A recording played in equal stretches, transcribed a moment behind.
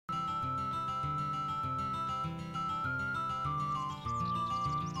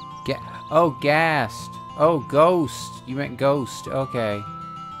Oh, gassed. Oh, ghost. You meant ghost. Okay.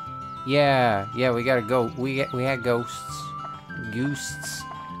 Yeah, we gotta go. We had ghosts. Ghosts.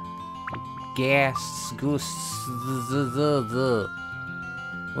 Ghasts. Ghosts.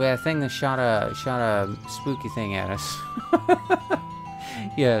 We had a thing that shot a spooky thing at us.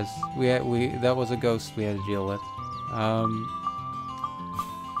 Yes, that was a ghost we had to deal with.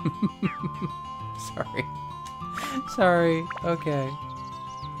 Sorry. Sorry. Okay.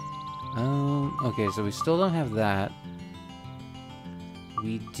 Okay, so we still don't have that.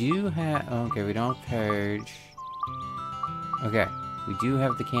 We do have... Okay, we don't have purge. Okay, we do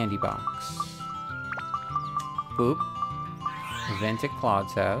have the candy box. Boop. Event at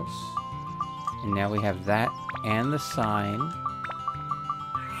Claude's house. And now we have that and the sign.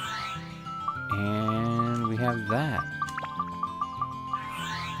 And we have that.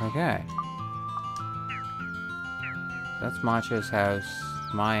 Okay. That's Macho's house,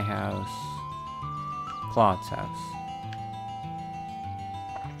 my house, Claude's house.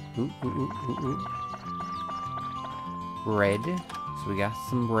 Ooh, ooh, ooh, ooh, ooh. Bread. So we got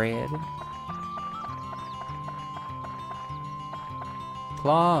some bread.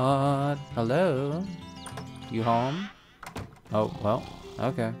 Claude, hello? You home? Oh, well,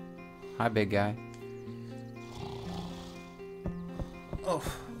 okay. Hi, big guy. Oh,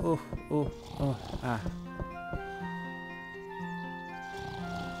 oh, oh, oh, ah.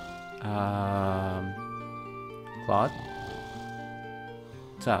 Claude?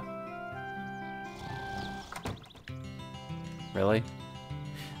 What's up? Really?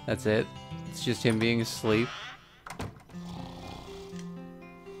 That's it? It's just him being asleep?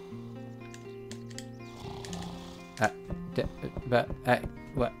 What?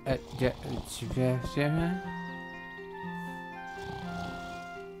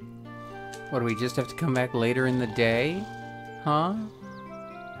 What, do we just have to come back later in the day? Huh?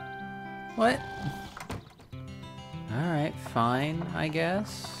 What? Alright, fine, I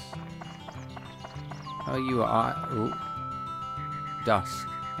guess. Oh, you are... Ooh. Dusk.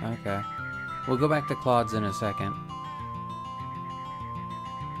 Okay. We'll go back to Claude's in a second.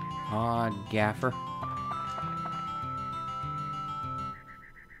 Odd gaffer.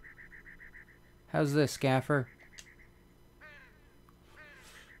 How's this, gaffer?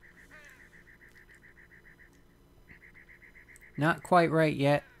 Not quite right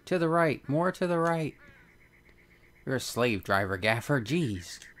yet. To the right. More to the right. You're a slave driver, gaffer.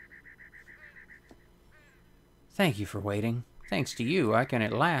 Jeez. Thank you for waiting. Thanks to you, I can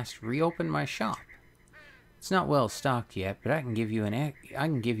at last reopen my shop. It's not well stocked yet, but I can give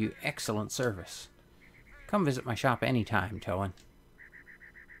you excellent service. Come visit my shop anytime, Toan.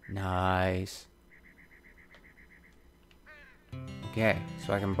 Nice. Okay,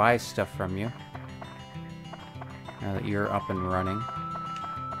 so I can buy stuff from you. Now that you're up and running.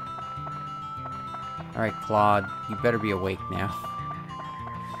 Alright, Claude, you better be awake now.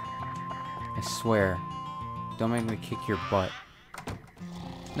 I swear. Don't make me kick your butt.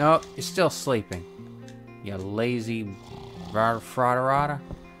 No, you're still sleeping. You lazy fraudorata.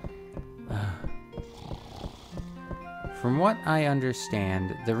 From what I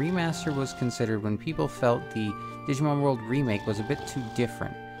understand, the remaster was considered when people felt the Digimon World remake was a bit too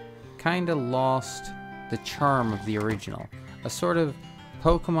different. Kinda lost the charm of the original. A sort of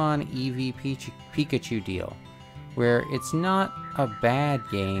Pokemon Eevee Pikachu deal, where it's not a bad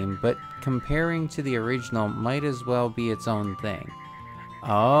game, but comparing to the original might as well be its own thing.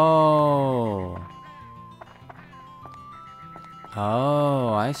 Oh. Oh,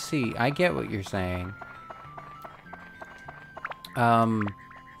 I see. I get what you're saying.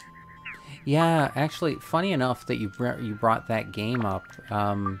 Yeah, actually, funny enough that you brought that game up.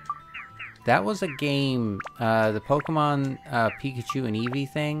 That was a game, the Pokemon Pikachu and Eevee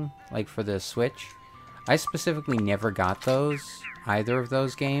thing, like for the Switch. I specifically never got those, either of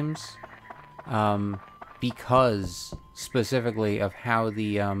those games, because specifically of how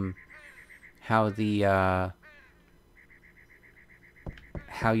you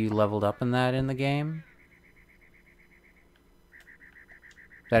leveled up in that in the game.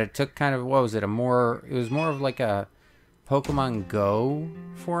 That it took kind of, what was it, it was more of like a Pokemon Go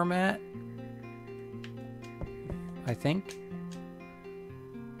format, I think.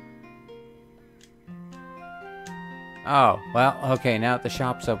 Oh, well, okay, now that the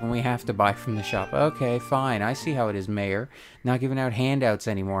shop's open, we have to buy from the shop. Okay, fine, I see how it is, Mayor. Not giving out handouts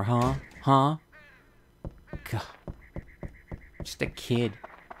anymore, huh? Huh? God. Just a kid.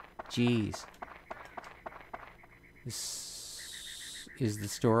 Jeez. Is the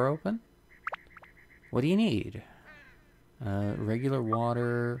store open? What do you need? Regular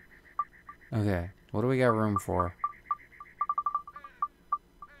water. Okay, what do we got room for?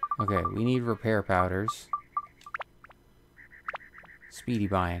 Okay, we need repair powders. Speedy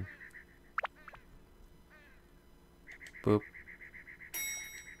buying. Boop.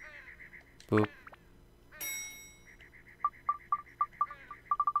 Boop.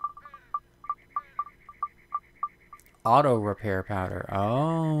 Auto repair powder.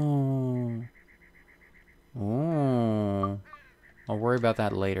 Oh. Oh. I'll worry about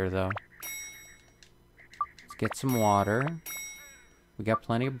that later, though. Let's get some water. We got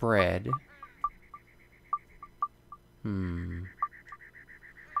plenty of bread.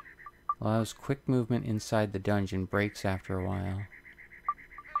 Allows quick movement inside the dungeon. Breaks after a while.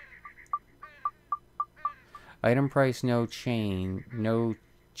 Item price no change. No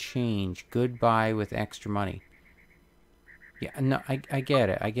change. Goodbye with extra money. Yeah, no, I get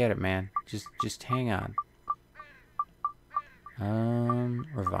it. I get it, man. Just hang on.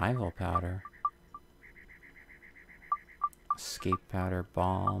 Revival powder. Escape powder,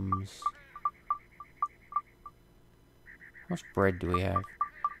 bombs. How much bread do we have?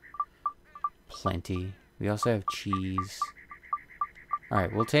 Plenty. We also have cheese.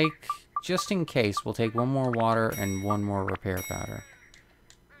 Alright, we'll take, just in case, we'll take one more water and one more repair powder.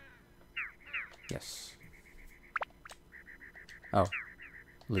 Yes. Oh.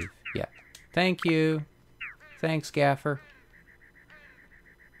 Leave. Yeah. Thank you. Thanks, Gaffer.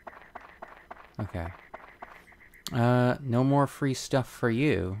 Okay. No more free stuff for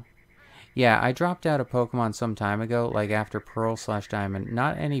you. Yeah, I dropped out of Pokemon some time ago, like after Pearl/Diamond.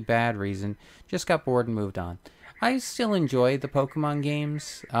 Not any bad reason, just got bored and moved on. I still enjoy the Pokemon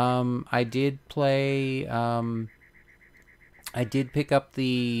games. I did play, I did pick up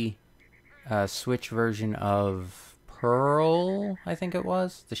the Switch version of Pearl, I think it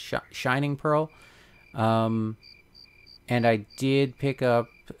was, the Shining Pearl. And I did pick up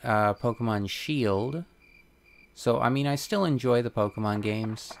Pokemon Shield. So, I mean, I still enjoy the Pokemon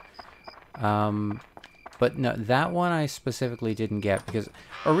games. But no, that one I specifically didn't get because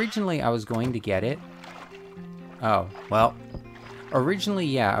originally I was going to get it. Oh, well, originally,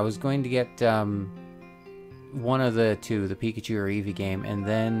 yeah, I was going to get one of the two, the Pikachu or Eevee game, and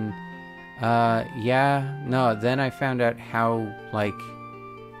then, yeah, no, then I found out how, like,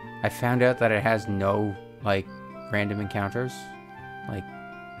 I found out that it has no, like, random encounters, like,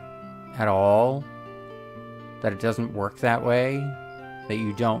 at all, that it doesn't work that way, that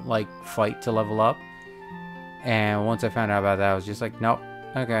you don't, like, fight to level up, and once I found out about that, I was just like, nope,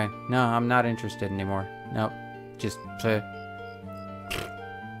 okay, no, I'm not interested anymore, nope, just,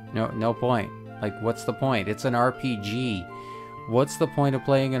 no point, like, what's the point? It's an RPG. What's the point of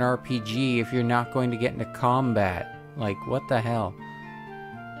playing an RPG if you're not going to get into combat? Like, what the hell?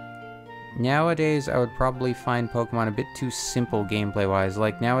 Nowadays, I would probably find Pokemon a bit too simple gameplay-wise.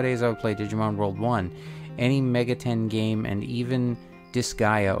 Like, nowadays I would play Digimon World 1, any Mega 10 game, and even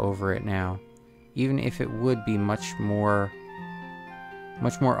Disgaea over it now. Even if it would be much more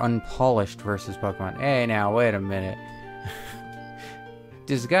unpolished versus Pokemon. Hey, now, wait a minute.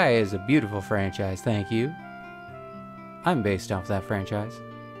 Disgaea is a beautiful franchise, thank you. I'm based off that franchise.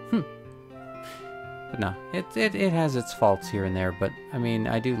 But no, it has its faults here and there, but, I mean,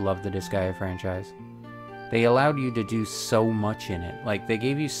 I do love the Disgaea franchise. They allowed you to do so much in it. Like, they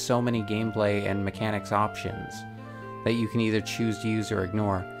gave you so many gameplay and mechanics options that you can either choose to use or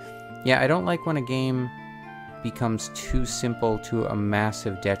ignore. Yeah, I don't like when a game becomes too simple to a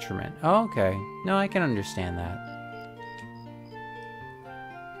massive detriment. Oh, okay. No, I can understand that.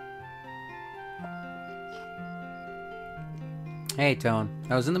 Hey, Tone.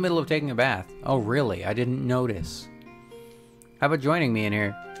 I was in the middle of taking a bath. Oh, really? I didn't notice. How about joining me in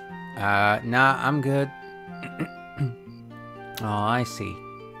here? Nah, I'm good. Oh, I see.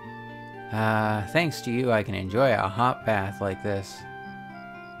 Thanks to you, I can enjoy a hot bath like this.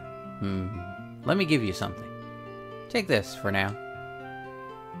 Let me give you something. Take this for now.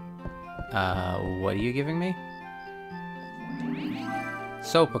 What are you giving me?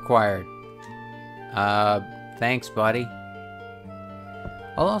 Soap acquired. Thanks, buddy.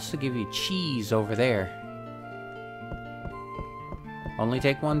 I'll also give you cheese over there. Only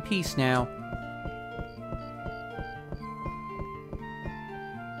take one piece now.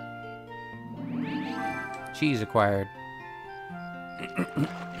 Cheese acquired.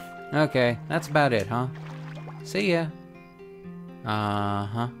 Okay, that's about it, huh? See ya.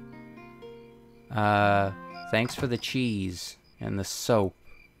 Uh-huh. Thanks for the cheese and the soap,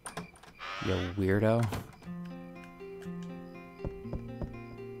 you weirdo.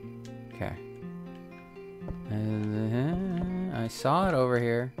 Okay. I saw it over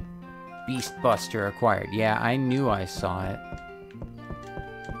here. Beast Buster acquired. Yeah, I knew I saw it.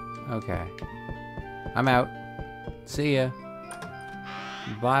 Okay. I'm out. See ya.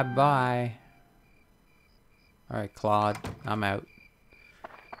 Bye-bye. Alright, Claude. I'm out.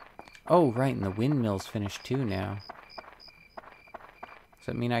 Oh, right, and the windmill's finished too now. Does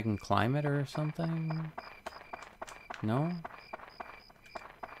that mean I can climb it or something? No?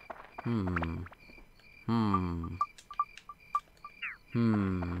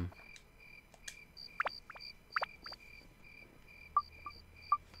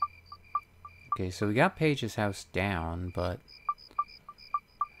 Okay, so we got Paige's house down, but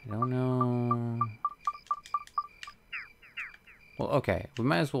I don't know. Well, okay, we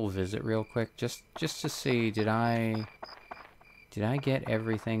might as well visit real quick, just to see. Did I get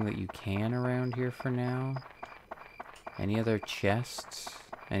everything that you can around here for now? Any other chests?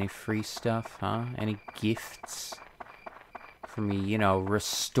 Any free stuff, huh? Any gifts for me, you know,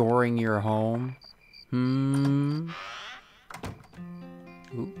 restoring your home? Ooh,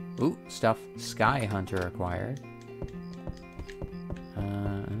 stuff. Sky Hunter acquired.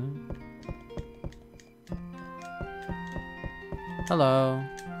 Hello.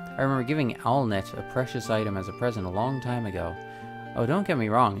 I remember giving Owlnet a precious item as a present a long time ago. Oh, don't get me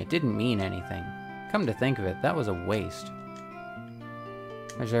wrong, it didn't mean anything. Come to think of it, that was a waste.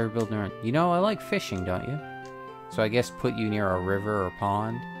 How'd you ever build an... You know, I like fishing, don't you? So I guess put you near a river or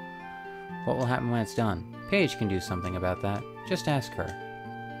pond. What will happen when it's done? Paige can do something about that. Just ask her.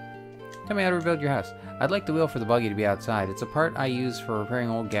 Tell me how to rebuild your house. I'd like the wheel for the buggy to be outside. It's a part I use for repairing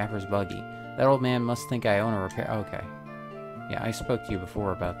old Gaffer's buggy. That old man must think I own a repair... Okay. Yeah, I spoke to you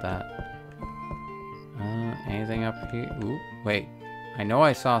before about that. Anything up here? Ooh, wait. I know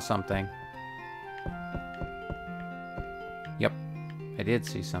I saw something. Yep. I did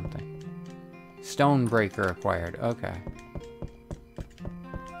see something. Stonebreaker acquired. Okay.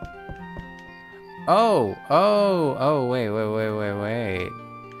 Oh, wait.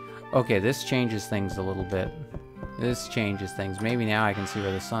 Okay, this changes things a little bit. This changes things. Maybe now I can see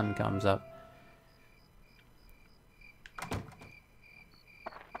where the sun comes up.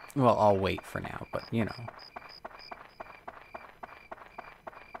 Well, I'll wait for now, but, you know.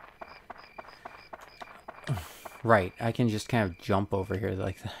 Right, I can just kind of jump over here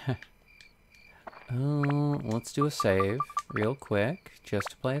like that. Oh, let's do a save real quick,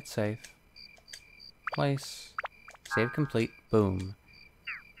 just to play it safe. Place. Save complete. Boom.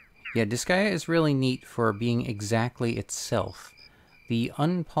 Yeah, Disgaea is really neat for being exactly itself. The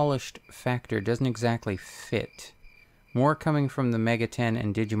unpolished factor doesn't exactly fit. More coming from the Mega 10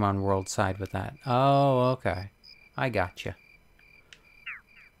 and Digimon World side with that. Oh, okay. I gotcha.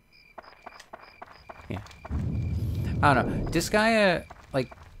 Yeah. I don't know. Disgaea,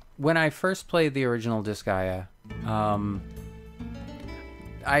 like, when I first played the original Disgaea,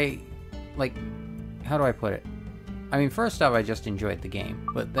 like, how do I put it? I mean, first off, I just enjoyed the game.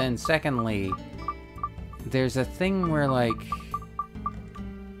 But then, secondly, there's a thing where, like,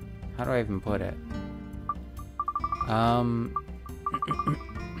 how do I even put it?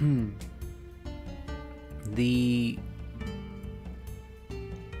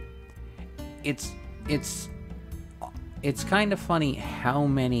 It's kind of funny how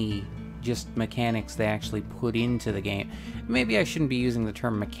many just mechanics they actually put into the game. Maybe I shouldn't be using the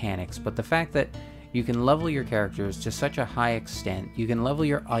term mechanics, but the fact that you can level your characters to such a high extent, you can level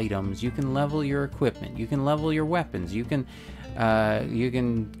your items, you can level your equipment, you can level your weapons, you can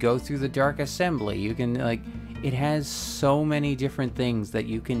go through the Dark Assembly, you can, like, it has so many different things that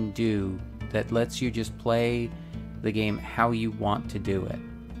you can do that lets you just play the game how you want to do it.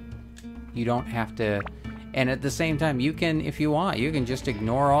 You don't have to... And at the same time, you can, if you want, you can just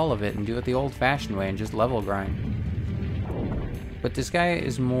ignore all of it and do it the old-fashioned way and just level grind. But Disgaea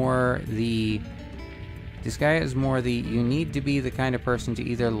is more the... you need to be the kind of person to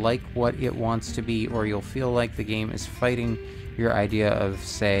either like what it wants to be, or you'll feel like the game is fighting your idea of,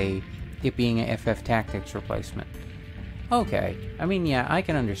 say, it being a FF Tactics replacement. Okay, I mean, yeah, I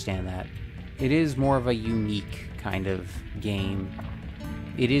can understand that. It is more of a unique kind of game.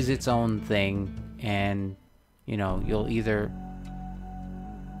 It is its own thing, and, you know, you'll either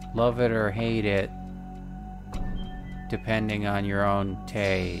love it or hate it, depending on your own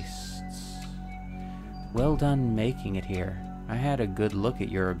tastes. Well done making it here. I had a good look at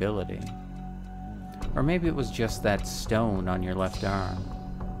your ability. Or maybe it was just that stone on your left arm.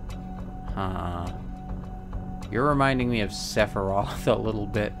 Huh. You're reminding me of Sephiroth a little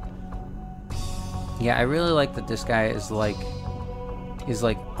bit. Yeah, I really like that this guy is like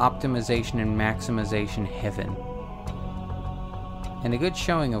optimization and maximization heaven. And a good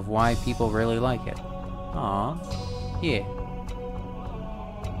showing of why people really like it. Aw. Yeah.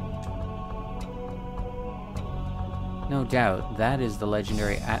 No doubt, that is the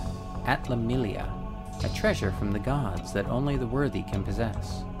legendary Atlamilia. A treasure from the gods that only the worthy can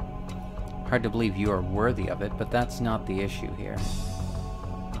possess. Hard to believe you are worthy of it, but that's not the issue here.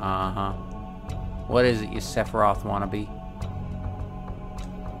 Uh-huh. What is it, you Sephiroth wannabe?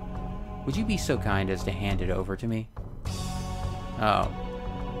 Would you be so kind as to hand it over to me? Oh.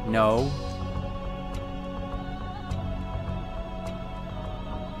 No.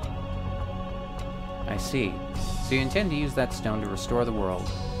 I see. So you intend to use that stone to restore the world.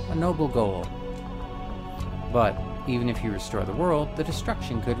 A noble goal. But, even if you restore the world, the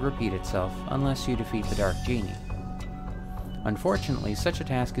destruction could repeat itself, unless you defeat the Dark Genie. Unfortunately, such a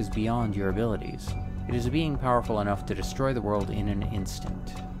task is beyond your abilities. It is a being powerful enough to destroy the world in an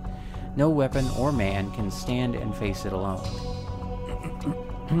instant. No weapon or man can stand and face it alone.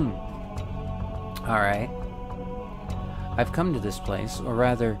 Alright. I've come to this place, or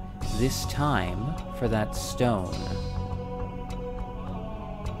rather, this time, for that stone.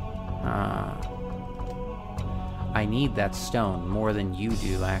 I need that stone more than you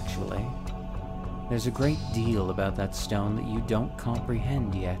do, actually. There's a great deal about that stone that you don't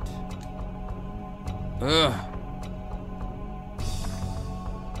comprehend yet. Ugh.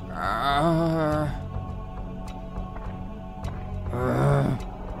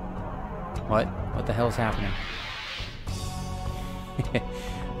 What? What the hell's happening?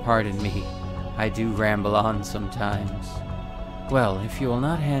 Pardon me. I do ramble on sometimes. Well, if you will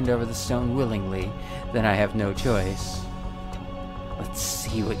not hand over the stone willingly, then I have no choice. Let's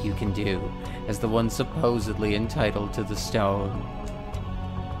see what you can do, as the one supposedly entitled to the stone.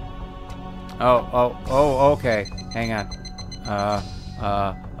 Oh, okay. Hang on.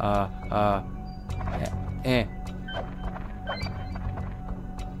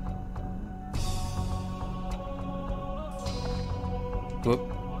 Whoop.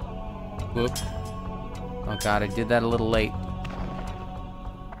 Whoop. Oh god, I did that a little late.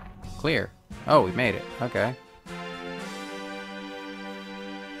 Clear. Oh, we made it. Okay.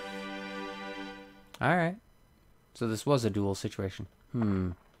 Alright. So this was a duel situation.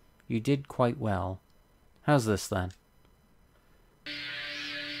 You did quite well. How's this then?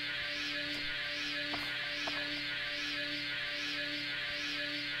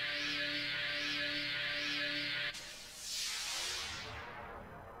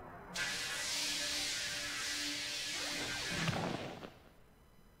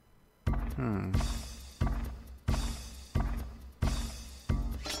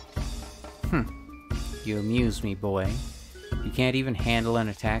 You amuse me, boy. You can't even handle an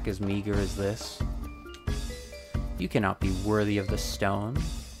attack as meager as this. You cannot be worthy of the stone.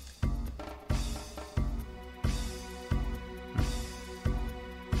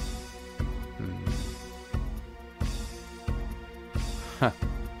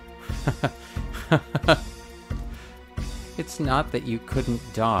 It's not that you couldn't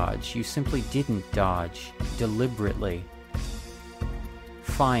dodge. You simply didn't dodge. Deliberately.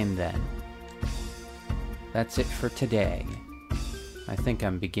 Fine, then. That's it for today. I think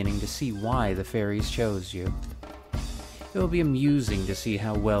I'm beginning to see why the fairies chose you. It will be amusing to see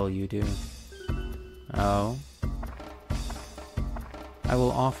how well you do. Oh? I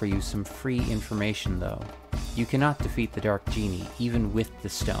will offer you some free information, though. You cannot defeat the Dark Genie, even with the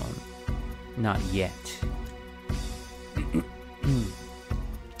stone. Not yet.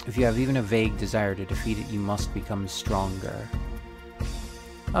 If you have even a vague desire to defeat it, you must become stronger.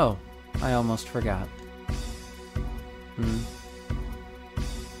 Oh, I almost forgot.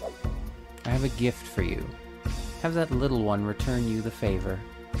 I have a gift for you. Have that little one return you the favor.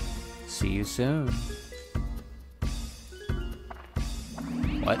 See you soon.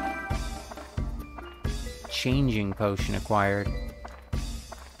 What? Changing potion acquired.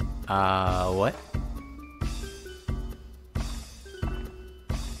 What?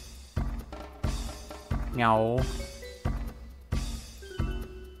 Meow.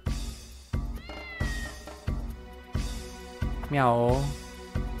 Meow.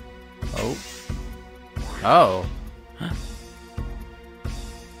 Oh. Oh.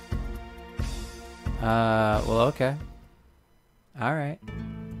 Well, okay. Alright.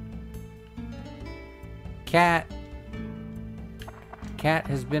 Cat. Cat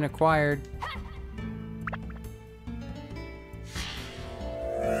has been acquired.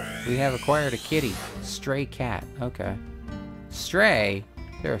 We have acquired a kitty. Stray cat. Okay. Stray?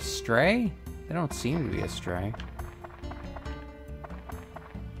 They're a stray? They don't seem to be a stray.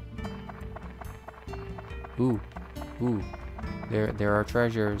 Ooh. Ooh. There are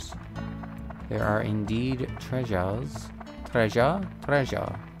treasures. There are indeed treasures. Treasure?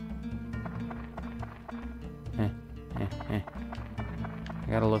 Treasure. I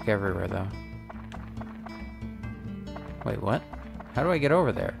gotta look everywhere, though. Wait, what? How do I get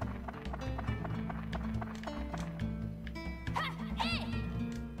over there?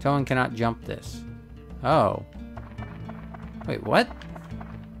 Toan cannot jump this. Oh. Wait, what?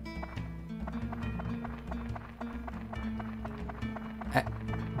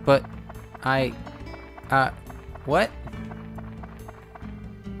 But what?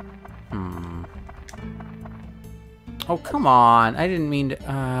 Oh, come on. I didn't mean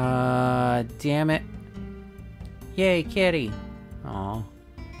to, damn it. Yay, kitty. Aw.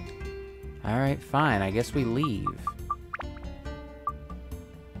 Alright, fine. I guess we leave.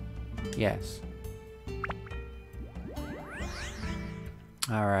 Yes.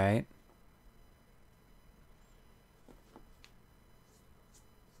 Alright.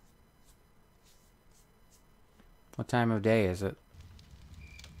 What time of day is it?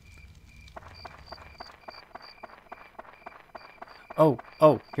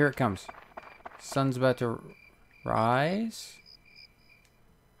 Oh, here it comes. Sun's about to rise?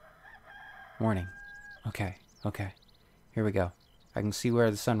 Morning. Okay. Here we go. I can see where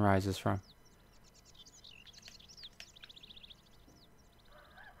the sun rises from.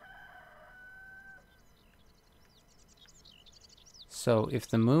 So if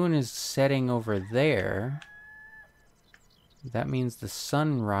the moon is setting over there, that means the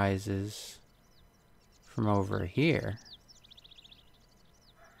sun rises from over here.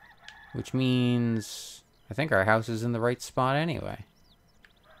 Which means I think our house is in the right spot anyway.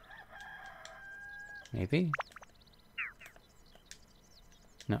 Maybe?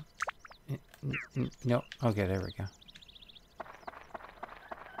 No. No. Okay, there we go.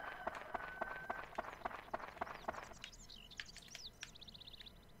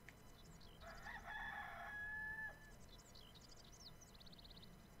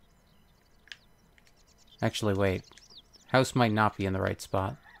 Actually, wait. House might not be in the right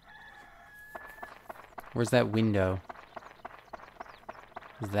spot. Where's that window?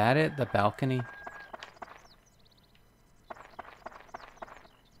 Is that it? The balcony?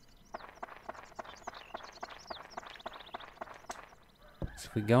 So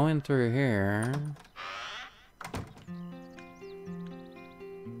if we go in through here...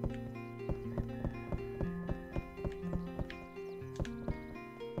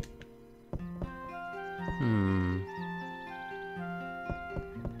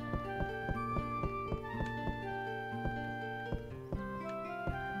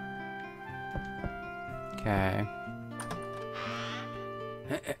 Okay.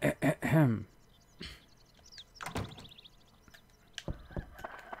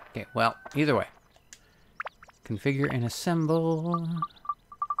 Okay, well, either way. Configure and assemble.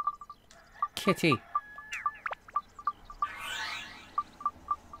 Kitty.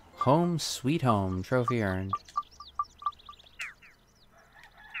 Home sweet home. Trophy earned.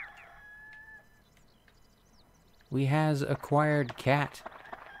 We has acquired cat.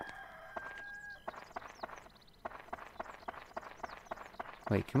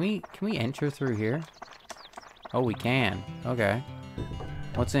 Wait, can we enter through here? Oh, we can. Okay.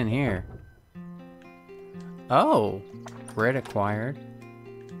 What's in here? Oh! Bread acquired.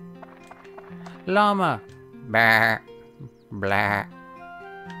 Llama! Bah! Blah!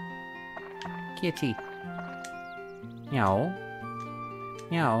 Kitty! Meow!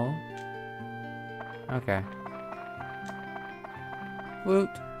 Meow! Okay. Woot!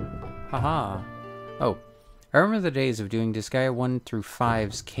 Haha! Oh. I remember the days of doing Disgaea 1 through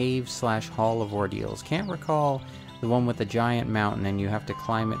 5's cave/hall of ordeals. Can't recall the one with the giant mountain and you have to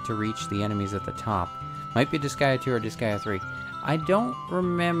climb it to reach the enemies at the top. Might be Disgaea 2 or Disgaea 3. I don't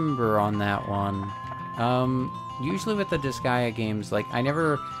remember on that one. Usually with the Disgaea games, like, I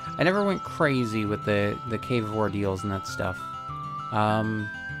never went crazy with the cave of ordeals and that stuff. I'm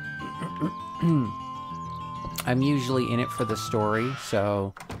usually in it for the story,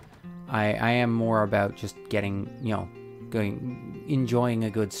 so... I am more about just getting, you know, enjoying a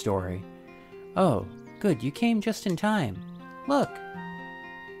good story. Oh, good, you came just in time. Look.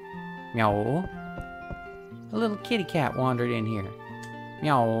 Meow. A little kitty cat wandered in here.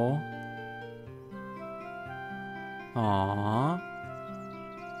 Meow. Aww.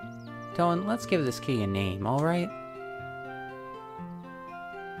 Toan, let's give this kitty a name, alright?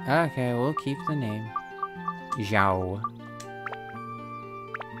 Okay, we'll keep the name. Zhao.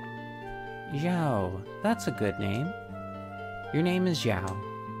 Zhao. That's a good name. Your name is Zhao.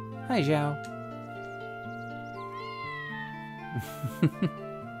 Hi, Zhao.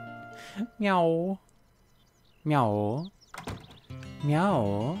 Meow. Meow.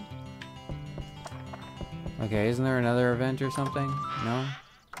 Meow. Okay, isn't there another event or something? No?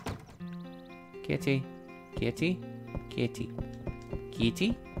 Kitty. Kitty. Kitty.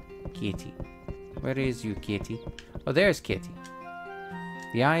 Kitty. Kitty. Where is you, Kitty? Oh, there's Kitty.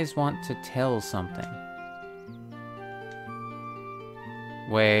 The eyes want to tell something.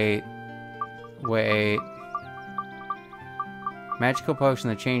 Wait. Wait. Magical potion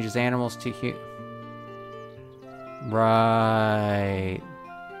that changes animals to Right.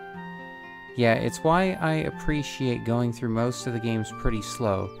 Yeah, it's why I appreciate going through most of the games pretty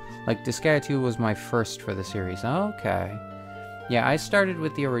slow. Like, Disgaea 2 was my first for the series. Okay. Yeah, I started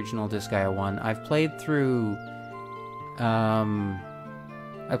with the original Disgaea 1. I've played through...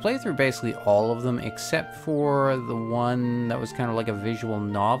 I played through basically all of them, except for the one that was kind of like a visual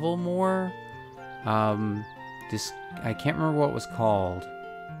novel more. I can't remember what it was called.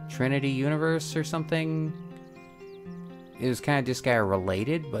 Trinity Universe or something? It was kind of Disgaea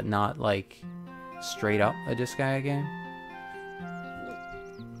related, but not like straight up a Disgaea game.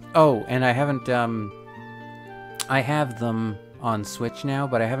 Oh, and I haven't, I have them on Switch now,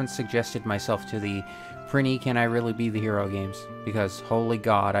 but I haven't suggested myself to the Prinny Can I Really Be the Hero games, because holy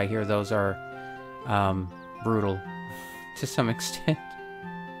god, I hear those are, brutal to some extent.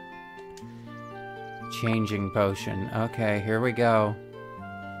 Changing potion. Okay, here we go.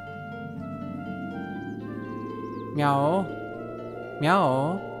 Meow.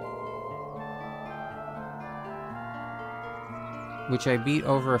 Meow. Which I beat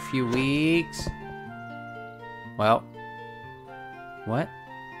over a few weeks. Well. What?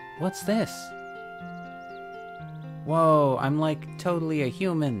 What's this? Whoa, I'm like totally a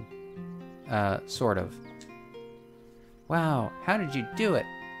human. Sort of. Wow, how did you do it?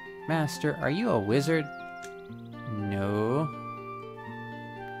 Master, are you a wizard? No.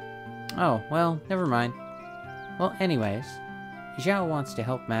 Oh, well, never mind. Well, anyways, Xiao wants to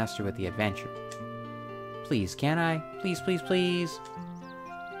help Master with the adventure. Please, can I? Please, please, please?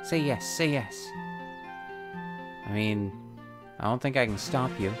 Say yes, say yes. I mean, I don't think I can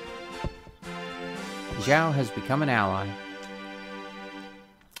stop you. Xiao has become an ally.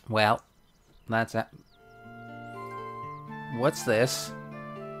 Well, that's that. What's this?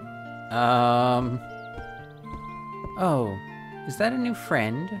 Oh, is that a new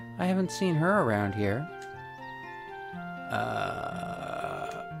friend? I haven't seen her around here.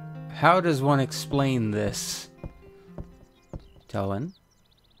 How does one explain this? Toan?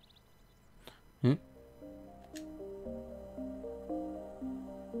 Hmm?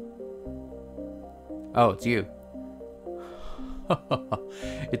 Oh, it's you.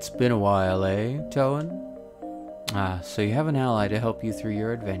 It's been a while, eh, Toan? Ah, so you have an ally to help you through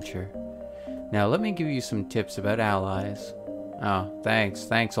your adventure. Now, let me give you some tips about allies. Oh, thanks.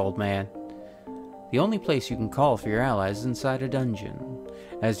 Thanks, old man. The only place you can call for your allies is inside a dungeon.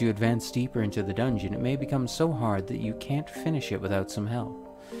 As you advance deeper into the dungeon, it may become so hard that you can't finish it without some help.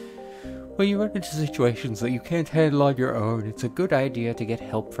 When you run into situations that you can't handle on your own, it's a good idea to get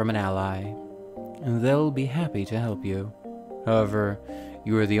help from an ally. And they'll be happy to help you. However,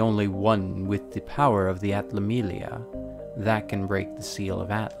 you are the only one with the power of the Atlamillia that can break the seal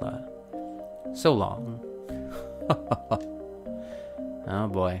of Atla. So long. Oh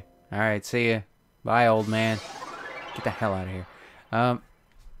boy. Alright, see ya. Bye, old man. Get the hell out of here.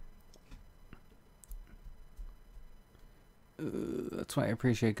 That's why I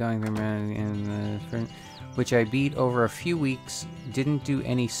appreciate going through and which I beat over a few weeks. Didn't do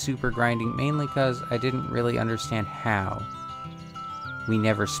any super grinding, mainly because I didn't really understand how. We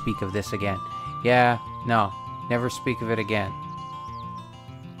never speak of this again. Yeah, no, never speak of it again.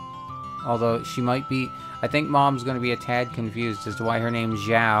 Although she might be... I think Mom's going to be a tad confused as to why her name's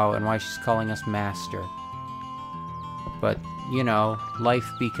Xiao and why she's calling us Master. But, you know,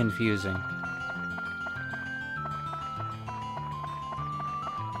 life be confusing.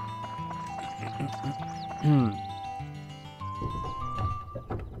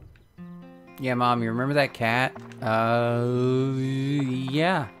 Yeah, Mom, you remember that cat?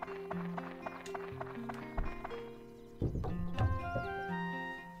 Yeah.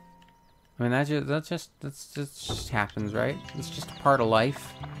 I mean, that just happens, right? It's just a part of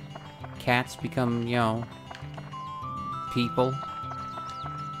life. Cats become, you know, people.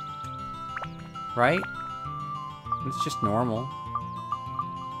 Right? It's just normal.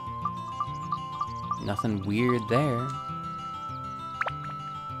 Nothing weird there.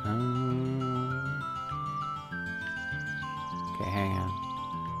 Okay, hang on.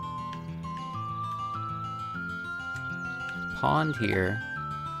 Pond here.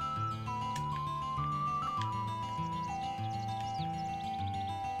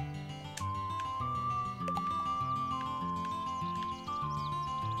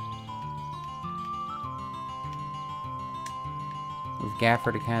 Move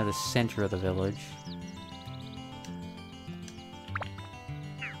Gaffer to kind of the center of the village.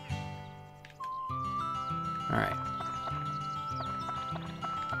 Alright.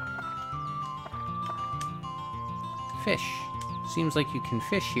 Fish. Seems like you can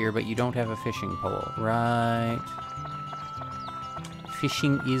fish here, but you don't have a fishing pole. Right.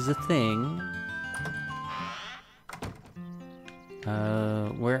 Fishing is a thing.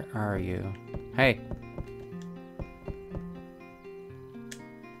 Where are you? Hey.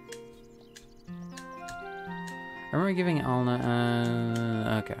 I remember giving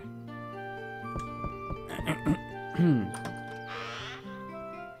Alna, okay.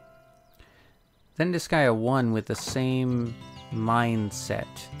 Then Disgaea 1 with the same mindset.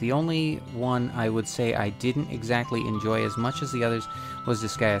 The only one I would say I didn't exactly enjoy as much as the others was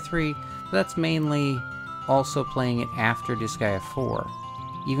Disgaea 3, but that's mainly also playing it after Disgaea 4.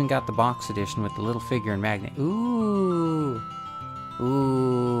 Even got the box edition with the little figure and magnet. Ooh!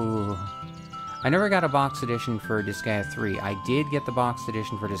 Ooh! I never got a box edition for Disgaea 3. I did get the box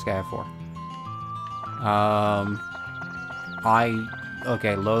edition for Disgaea 4.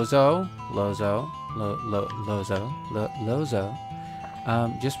 Okay, Lozo.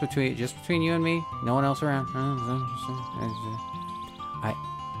 Just between you and me, no one else around.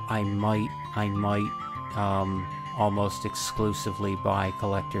 I might almost exclusively buy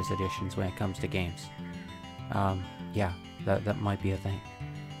collector's editions when it comes to games. Yeah, that might be a thing.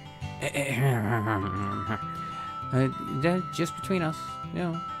 Just between us, you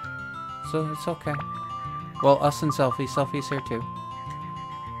know. So it's okay. Well, us and Selphie. Selphie's here too.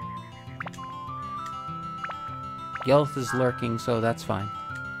 Yelth is lurking, so that's fine.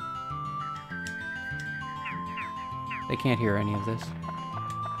 They can't hear any of this.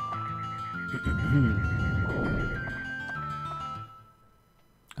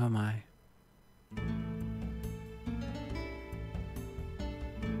 Oh my.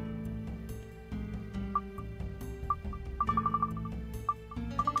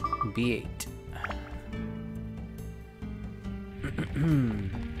 B8.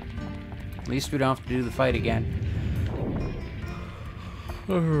 At least we don't have to do the fight again.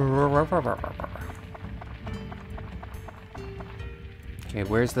 Okay,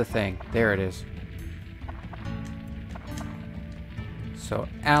 where's the thing? There it is. So,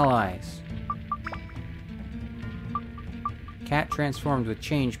 allies. Cat transformed with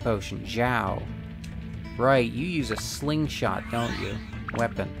change potion. Zhao. Right, you use a slingshot, don't you?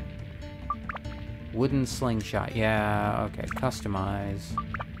 Weapon. Wooden slingshot. Yeah, okay. Customize.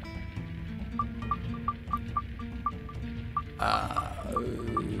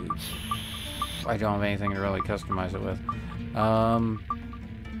 I don't have anything to really customize it with. I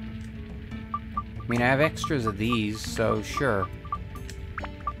mean, I have extras of these, so sure.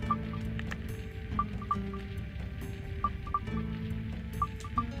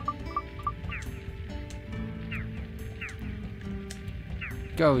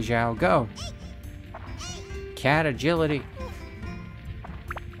 Go, Zhao, go! Cat agility.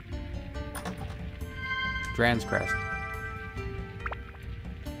 Dran's Crest.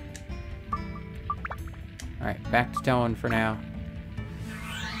 Alright, back to towing for now.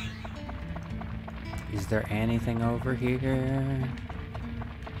 Is there anything over here?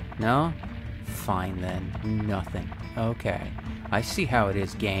 No? Fine then. Nothing. Okay. I see how it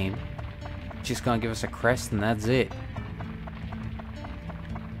is, game. Just gonna give us a crest and that's it.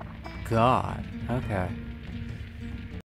 God. Okay.